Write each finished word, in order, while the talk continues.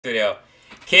Video.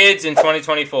 Kids in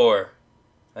 2024.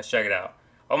 Let's check it out.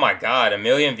 Oh my god, 1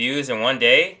 million views in one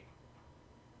day?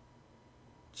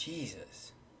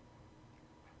 Jesus.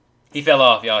 He fell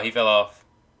off, y'all. He fell off.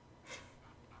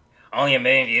 Only 1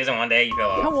 million views in one day, he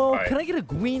fell off. Hello, Right. can I get a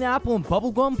green apple and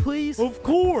bubblegum, please? Of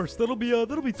course, that'll be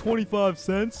 25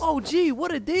 cents. Oh, gee,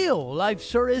 what a deal. Life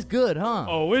sure is good, huh?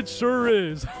 Oh, it sure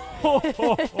is.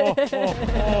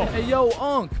 Hey, yo,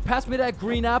 Unc, pass me that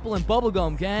green apple and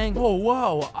bubblegum, gang. Oh,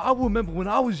 wow. I remember when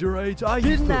I was your age, I used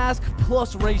Didn't to... ask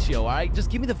plus ratio, all right?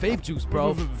 Just give me the vape juice,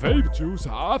 bro. Vape juice?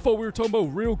 I thought we were talking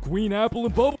about real green apple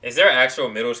and Is there actual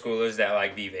middle schoolers that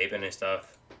like be vaping and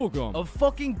stuff? bubblegum. Of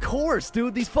fucking course,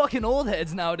 dude. These fucking old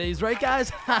heads nowadays, right,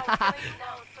 guys?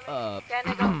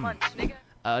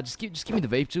 Just give me the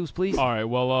vape juice, please. All right,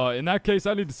 well, in that case,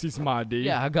 I need to see some ID.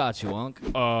 Yeah, I got you, Unc.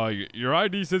 Your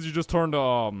ID says you just turned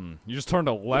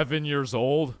 11 years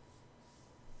old.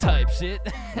 Type shit.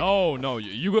 No,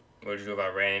 you What'd you do if I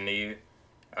ran into you?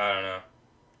 I don't know.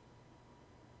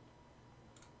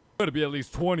 gotta be at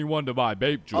least 21 to buy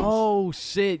vape juice. Oh,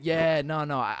 shit. Yeah,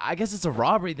 no. I guess it's a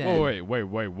robbery then. Oh,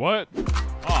 wait, what?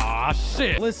 Ah,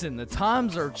 shit. Listen, the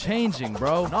times are changing,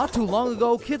 bro. Not too long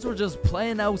ago, kids were just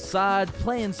playing outside,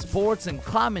 playing sports, and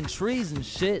climbing trees and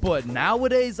shit. But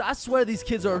nowadays, I swear these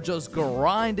kids are just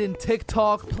grinding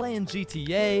TikTok, playing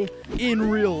GTA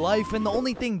in real life, and the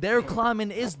only thing they're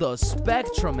climbing is the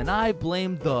spectrum, and I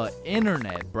blame the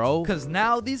internet, bro. Cause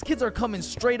now these kids are coming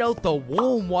straight out the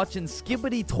womb watching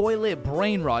Skibbity Toilet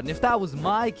Brain Rot, and if that was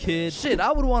my kid, shit,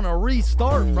 I would want to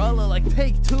restart, bro. Like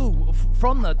take two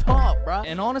from the top, bro.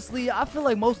 And honestly, I feel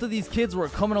like most of these kids were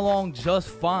coming along just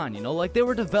fine, you know, like they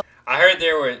were developing. I heard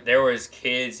there was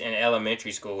kids in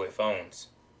elementary school with phones.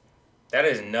 That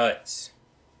is nuts.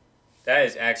 That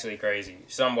is actually crazy.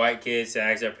 Some white kids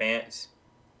sags their pants.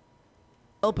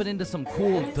 Into some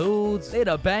cool dudes. They had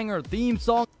a banger theme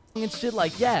song and shit.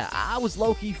 Like, yeah, I was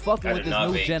low-key fucking with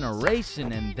this new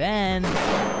generation, and then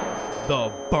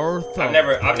the birth of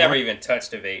I've never even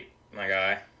touched a vape, my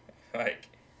guy. Like,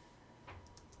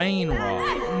 brain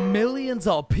rot. Millions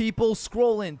of people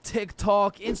scrolling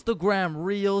TikTok, Instagram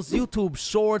Reels, YouTube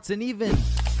Shorts, and even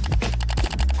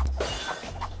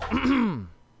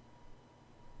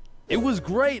it was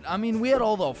great. I mean, we had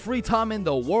all the free time in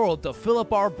the world to fill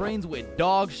up our brains with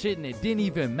dog shit, and it didn't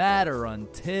even matter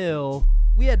until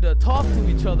we had to talk to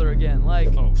each other again. Like,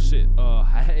 Oh, shit.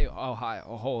 hey, oh, hi,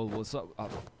 oh, what's up?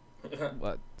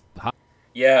 What?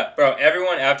 yeah, bro,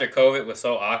 everyone after COVID was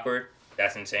so awkward.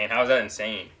 That's insane. How is that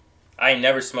insane? I ain't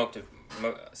never smoked a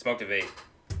vape.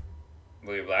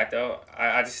 Blue or black though.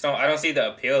 I don't see the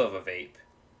appeal of a vape.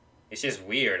 It's just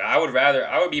weird. I would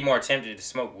be more tempted to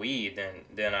smoke weed than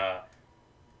hit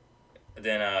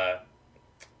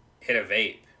a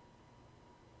vape.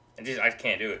 I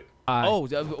can't do it. Oh,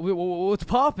 what's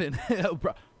popping?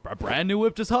 Brand new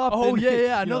whip just hopped. Oh,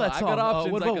 yeah, I know You that I song. got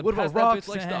options. What I could about pass that bitch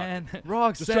like Roxanne? stock.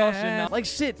 Roxanne. Like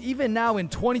shit, even now in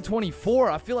 2024,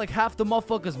 I feel like half the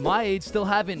motherfuckers my age still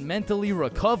haven't mentally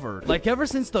recovered. Like ever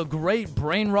since the great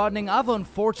brain rotting, I've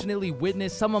unfortunately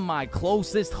witnessed some of my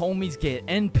closest homies get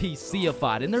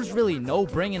NPC-ified, and there's really no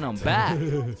bringing them back.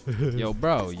 Yo,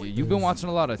 bro, you've been watching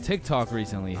a lot of TikTok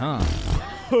recently, huh?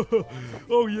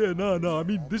 Oh, yeah, no. I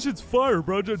mean, this shit's fire,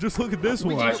 bro. Just look at this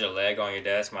one. Why's your leg on your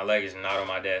desk? My leg is not on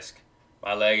my desk.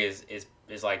 My leg is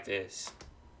like this.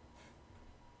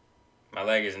 My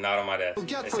leg is not on my desk.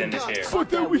 It's in this chair. Fuck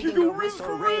that, we can go wrist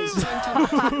for wrist.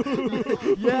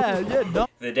 Yeah, no.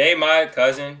 The day my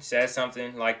cousin said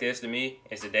something like this to me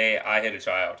is the day I hit a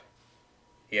child.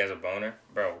 He has a boner.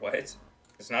 Bro, what? It's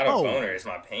not a boner. It's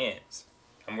my pants.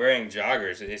 I'm wearing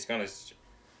joggers. It's gonna...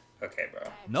 Okay, bro.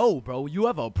 No, bro, you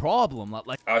have a problem.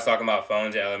 Like, I was talking about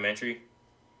phones in elementary.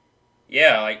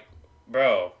 Yeah, like,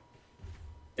 bro.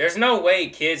 There's no way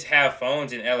kids have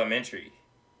phones in elementary.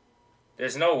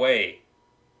 There's no way.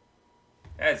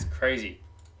 That's crazy.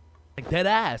 dead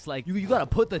ass. Like, you gotta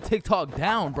put the TikTok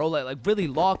down, bro. Like really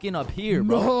lock in up here,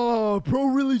 bro. Nah, bro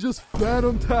really just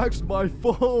phantom taxed my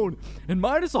phone. And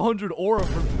minus 100 aura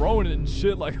for throwing it and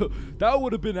shit. Like, that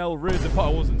would have been El Riz if I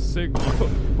wasn't sick, bro.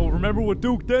 But remember what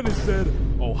Duke Dennis said?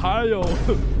 Ohio,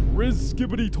 Riz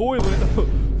skibbity toilet,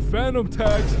 phantom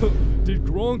tax, did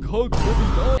Gronk hug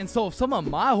Libby? And so if some of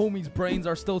my homies' brains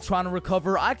are still trying to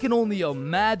recover, I can only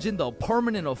imagine the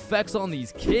permanent effects on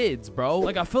these kids, bro.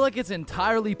 Like, I feel like it's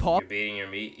entirely You're beating your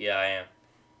meat? Yeah, I am.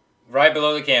 Right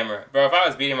below the camera. Bro, if I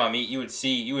was beating my meat, you would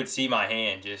see my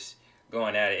hand just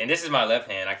going at it. And this is my left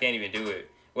hand. I can't even do it.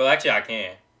 Well, actually, I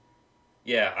can.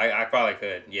 Yeah, I probably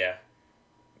could. Yeah.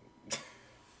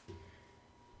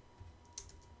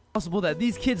 possible that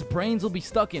these kids' brains will be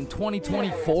stuck in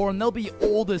 2024 and they'll be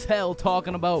old as hell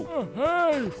talking about,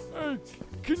 hey,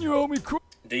 can you help me?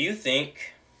 Do you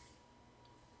think,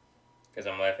 because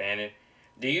I'm left-handed,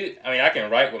 I mean, I can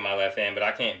write with my left hand, but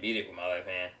I can't beat it with my left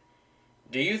hand.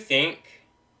 Do you think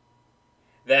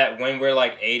that when we're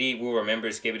like 80, we'll remember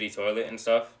Skibidi Toilet and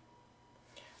stuff?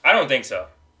 I don't think so.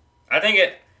 I think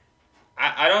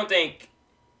I don't think,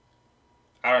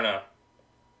 I don't know.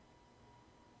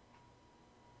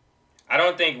 I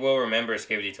don't think we'll remember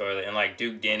Skibidi Toilet and like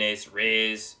Duke Dennis,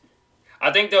 Riz.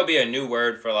 I think there'll be a new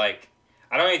word for like,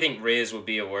 I don't even think Riz would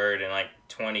be a word in like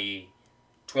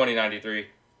 2093.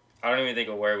 I don't even think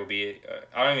a word would be,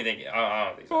 I don't think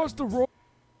so.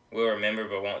 We'll remember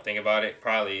but won't think about it.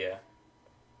 Probably, yeah.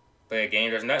 Play a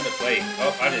game, there's nothing to play.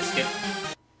 Oh, I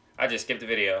just skipped the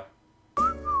video.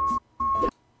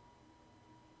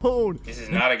 This is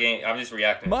not a game, I'm just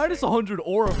reacting. Minus 100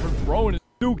 aura for throwing it.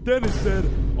 Duke Dennis said,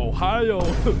 Ohio,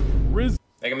 Riz.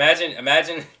 Like imagine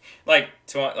like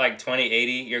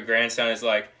 2080, your grandson is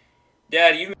like,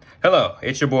 Dad, you... Hello,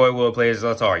 it's your boy Will Plays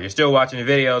Latar. You're still watching the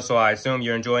video, so I assume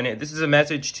you're enjoying it. This is a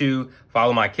message to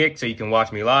follow my kick so you can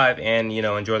watch me live and, you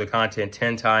know, enjoy the content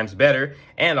 10 times better.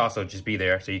 And also just be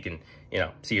there so you can, you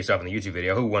know, see yourself in the YouTube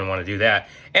video. Who wouldn't want to do that?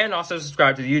 And also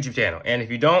subscribe to the YouTube channel. And if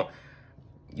you don't,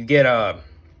 you get a...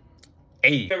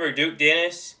 Remember Duke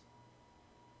Dennis?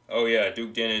 Oh yeah,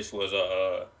 Duke Dennis was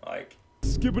like...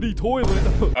 Skibidi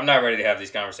Toilet. I'm not ready to have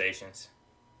these conversations.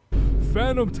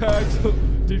 Phantom tags.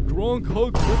 Did Gronk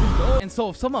hug Kobe? And so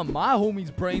if some of my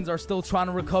homies' brains are still trying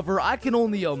to recover, I can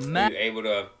only imagine. You able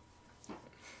to?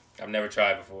 I've never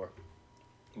tried before,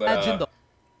 but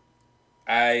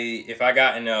if I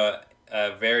got in a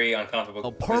very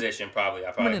uncomfortable position, probably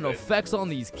I probably could. Effects on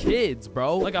these kids,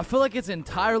 bro. Like I feel like it's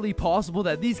entirely possible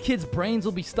that these kids' brains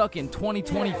will be stuck in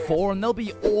 2024 and they'll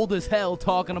be old as hell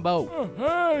talking about.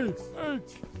 Hey,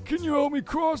 can you help me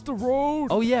cross the road?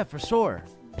 Oh yeah, for sure.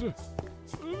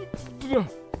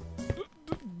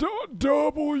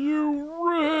 W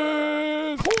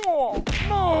Riz.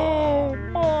 No,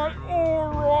 my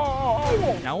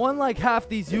aura. Now, unlike half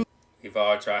these youth, we've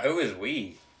all tried. Who is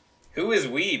we? Who is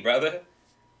we, brother?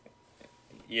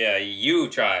 Yeah, you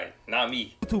tried, not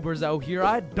me. YouTubers out here,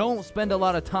 I don't spend a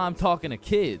lot of time talking to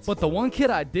kids, but the one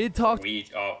kid I did talk who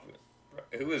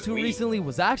is to we? recently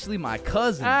was actually my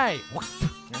cousin. Hey.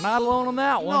 You're not alone on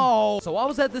that one. No. So I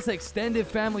was at this extended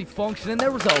family function and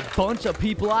there was a bunch of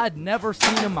people I'd never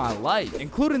seen in my life,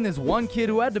 including this one kid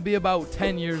who had to be about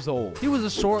 10 years old. He was a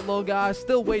short little guy,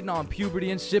 still waiting on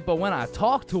puberty and shit, but when I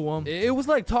talked to him, it was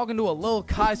like talking to a little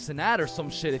Kai Cenat or some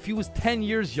shit. If he was 10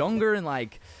 years younger and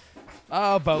like,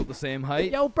 about the same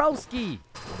height. Yo, broski.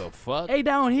 What the fuck? Hey,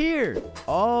 down here.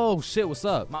 Oh, shit, what's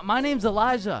up? My name's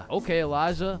Elijah. Okay,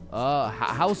 Elijah.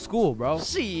 How's school, bro?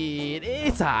 Shit,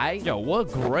 it's aight. Yo,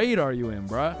 what grade are you in,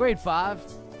 bro? Grade 5.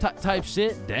 Type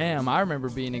shit? Damn, I remember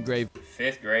being in grade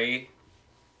 5th grade.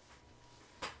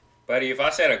 Buddy, if I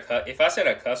said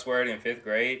a cuss word in 5th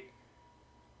grade,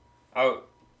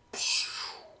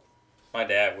 my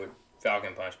dad would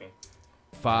Falcon punch me.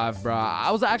 5, bro. I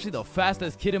was actually the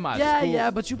fastest kid in my school.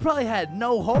 Yeah, but you probably had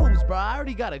no hoes, bro. I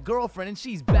already got a girlfriend and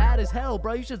she's bad as hell,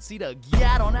 bro. You should see the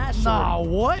gat on that shit. Nah,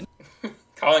 what?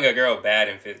 Calling a girl bad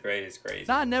in 5th grade is crazy.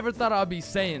 I never thought I'd be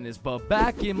saying this, but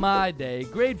back in my day,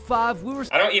 grade 5, we were...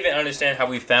 I don't even understand how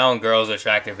we found girls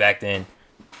attractive back then.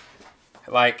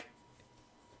 Like,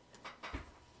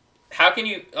 how can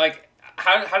you, like,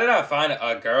 how did I find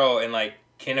a girl in, like,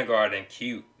 kindergarten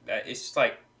cute? It's just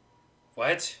like,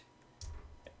 what?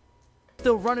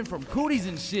 Still running from cooties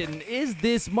and shit, and is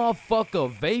this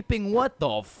motherfucker vaping? What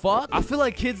the fuck? I feel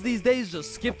like kids these days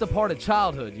just skipped a part of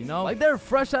childhood, you know? Like they're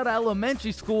fresh out of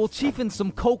elementary school, chiefing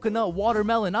some coconut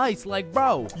watermelon ice. Like,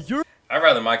 bro, I'd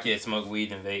rather my kid smoke weed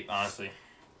than vape, honestly.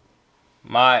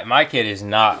 My kid is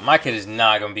not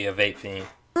gonna be a vape fiend.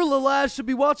 Your little ass should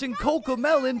be watching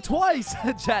Cocomelon twice.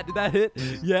 Chat, did that hit?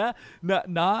 Yeah?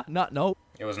 No.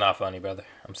 It was not funny, brother.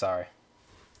 I'm sorry.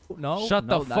 No. Shut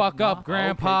the fuck up,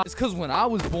 Grandpa. Okay. It's because when I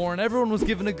was born, everyone was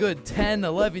given a good 10,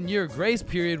 11-year grace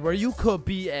period where you could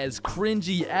be as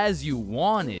cringy as you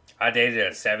wanted. I dated a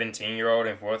 17-year-old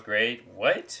in 4th grade?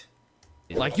 What?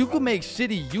 Like, you could make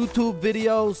shitty YouTube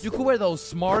videos. You could wear those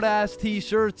smart-ass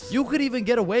t-shirts. You could even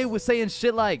get away with saying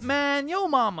shit like, man, yo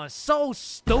mama's so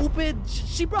stupid.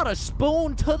 She brought a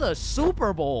spoon to the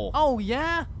Super Bowl. Oh,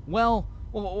 yeah? Well,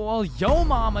 yo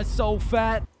mama's so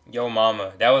fat. Yo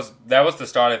mama. That was the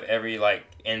start of every, like,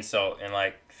 insult in,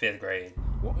 like, 5th grade.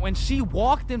 When she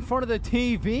walked in front of the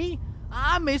TV,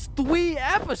 I missed 3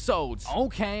 episodes.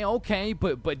 Okay,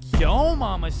 but yo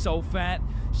mama's so fat,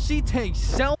 she takes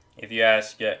so... If you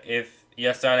ask, yeah, if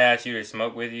your son asked you to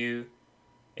smoke with you,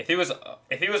 if he was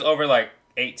over like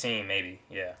 18, maybe,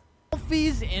 yeah.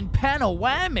 Selfies in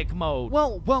panoramic mode.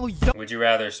 Well, yo. Would you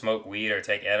rather smoke weed or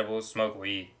take edibles? Smoke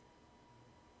weed.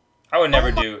 I would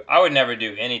never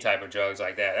do any type of drugs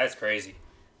like that. That's crazy.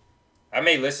 I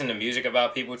may listen to music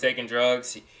about people taking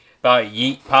drugs, about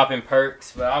yeet popping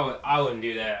perks, but I wouldn't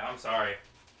do that. I'm sorry.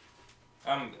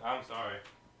 I'm sorry.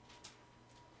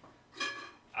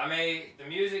 The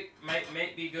music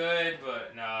may be good,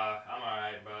 but nah, I'm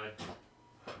alright, bud.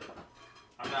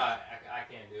 I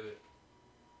can't do it.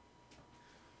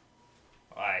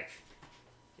 Like,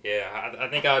 yeah, I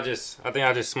think I'll just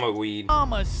smoke weed.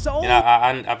 I'm a soul.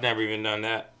 And I've never even done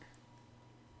that.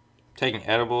 Taking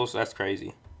edibles, that's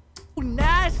crazy.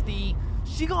 Nasty.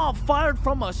 She got fired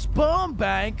from a sperm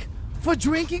bank for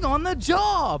drinking on the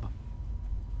job.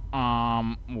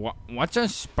 What's a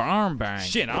sperm bank?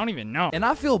 Shit, I don't even know. And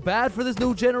I feel bad for this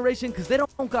new generation because they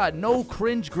don't got no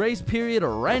cringe grace period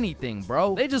or anything,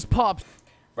 bro. They just pop.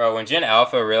 Bro, when Gen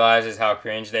Alpha realizes how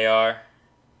cringe they are,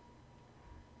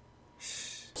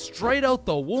 straight out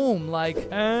the womb, like,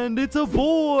 and it's a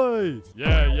boy.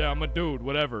 Yeah, I'm a dude,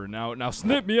 whatever. Now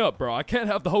snip me up, bro. I can't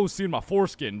have the host seeing my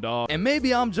foreskin, dog. And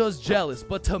maybe I'm just jealous,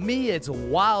 but to me, it's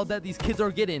wild that these kids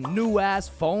are getting new-ass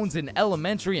phones in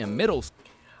elementary and middle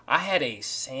I had a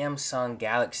Samsung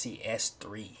Galaxy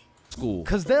S3. school.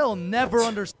 Because they'll never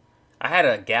understand. I had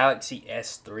a Galaxy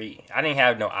S3. I didn't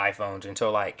have no iPhones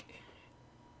until, like,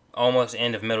 almost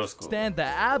end of middle school. The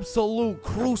absolute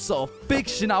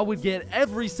crucifixion I would get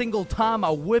every single time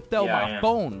I whipped out my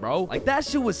phone, bro. Like, that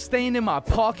shit was staying in my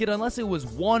pocket unless it was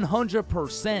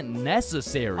 100%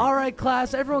 necessary. All right,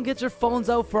 class, everyone get your phones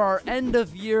out for our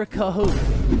end-of-year Kahoot.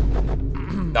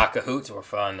 The Kahoots were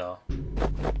fun, though.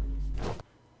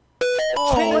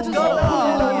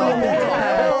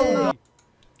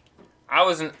 I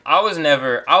was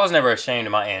never ashamed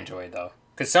of my Android, though.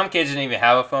 Because some kids didn't even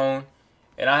have a phone.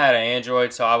 And I had an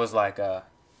Android, so I was like,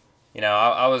 you know,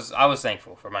 I was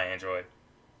thankful for my Android.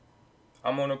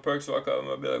 I'm on a perk, so I call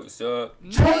my be like, what's up?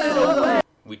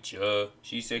 With ya?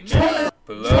 She said, can I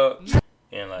pull up?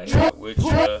 And like, with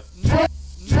ya?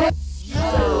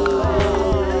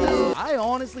 I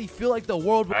honestly feel like the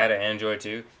world. I had an Android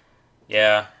too.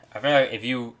 Yeah, I feel like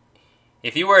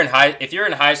if you're in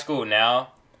high school now,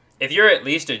 if you're at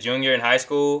least a junior in high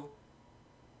school.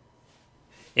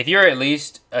 If you're at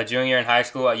least a junior in high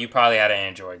school, you probably had an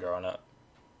Android growing up.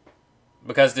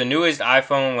 Because the newest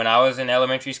iPhone when I was in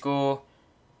elementary school,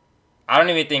 I don't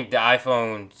even think the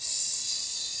iPhone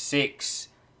 6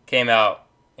 came out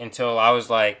until I was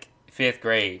like 5th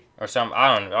grade or something.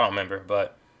 I don't remember,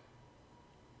 but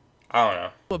I don't know.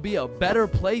 It would be a better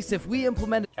place if we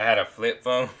implemented. I had a flip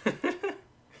phone. Alright,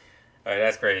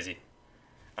 that's crazy.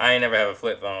 I ain't never have a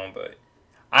flip phone, but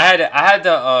I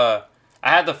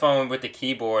had the phone with the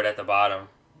keyboard at the bottom.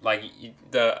 Like you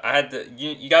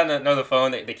gotta know the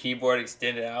phone that the keyboard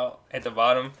extended out at the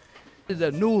bottom. A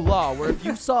new law where if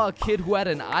you saw a kid who had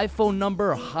an iPhone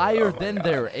number higher than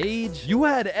their age, you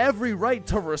had every right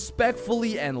to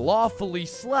respectfully and lawfully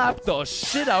slap the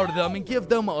shit out of them and give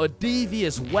them a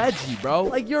devious wedgie, bro.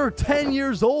 Like, you're 10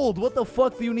 years old. What the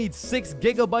fuck do you need 6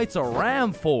 gigabytes of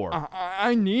RAM for?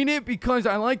 I need it because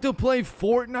I like to play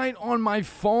Fortnite on my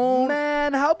phone.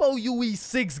 Man, how about you eat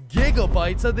 6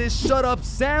 gigabytes of this shut up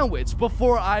sandwich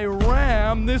before I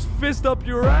ram this fist up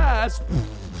your ass?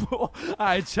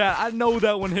 Alright, chat. I know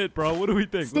that one hit, bro. What do we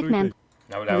think? Stickman.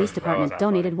 Police department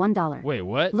donated $1. Wait,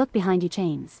 what? Look behind you,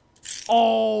 chains.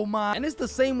 Oh my. And it's the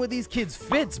same with these kids'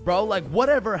 fits, bro. Like,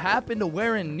 whatever happened to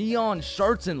wearing neon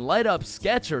shirts and light up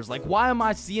Skechers? Like, why am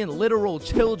I seeing literal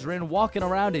children walking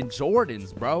around in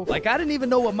Jordans, bro? Like, I didn't even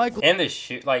know what Michael. And the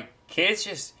shit, like, kids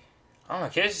just, I don't know,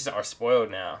 kids just are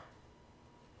spoiled now.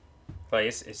 Like,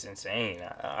 it's insane.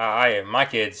 My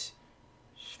kids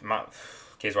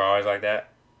were always like that.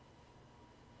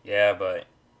 Yeah, but,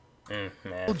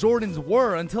 man. Jordans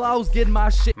were until I was getting my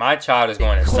shit. My child is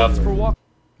going to suffer. For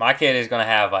my kid is going to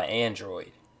have an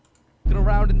Android.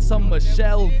 around in some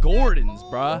Michelle Gordons,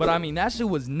 bruh. But I mean, that shit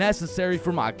was necessary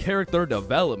for my character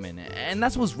development. And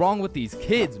that's what's wrong with these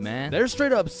kids, man. They're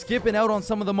straight up skipping out on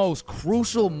some of the most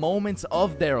crucial moments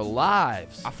of their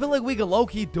lives. I feel like we could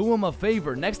low-key do them a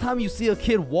favor. Next time you see a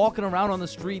kid walking around on the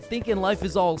street thinking life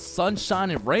is all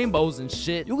sunshine and rainbows and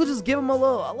shit, you could just give him a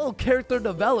little character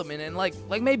development and like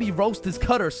maybe roast his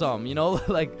cut or something, you know?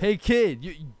 Like, hey kid,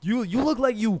 you look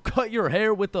like you cut your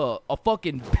hair with a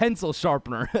fucking pencil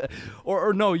sharpener.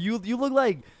 or no, you look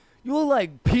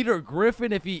like Peter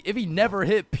Griffin if he never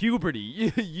hit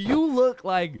puberty. You look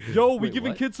like, yo, we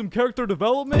giving kids some character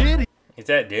development? Is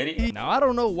that Diddy? Now I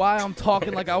don't know why I'm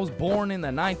talking like I was born in the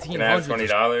 1900s. Can I have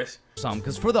 $20? some,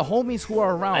 because for the homies who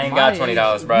are around I ain't got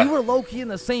 $20, bro. we were low-key in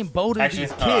the same boat as Actually,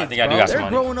 these kids, I think I do bro. got some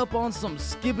They're money. growing up on some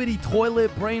skibbity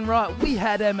toilet brain rot. We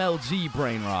had MLG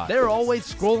brain rot. They're always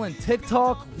scrolling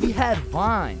TikTok. We had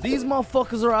Vine. These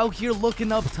motherfuckers are out here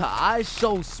looking up to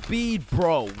IShowSpeed,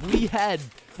 bro. We had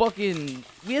fucking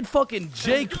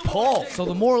Jake Paul. So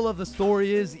the moral of the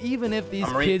story is, even if these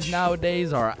kids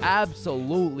nowadays are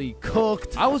absolutely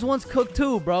cooked, I was once cooked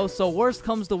too, bro. So worst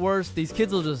comes to worst, these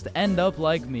kids will just end up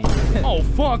like me. Oh,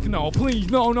 fuck no, please,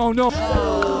 no.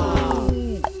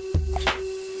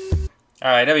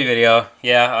 Alright, W video.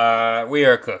 Yeah, we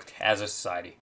are cooked as a society.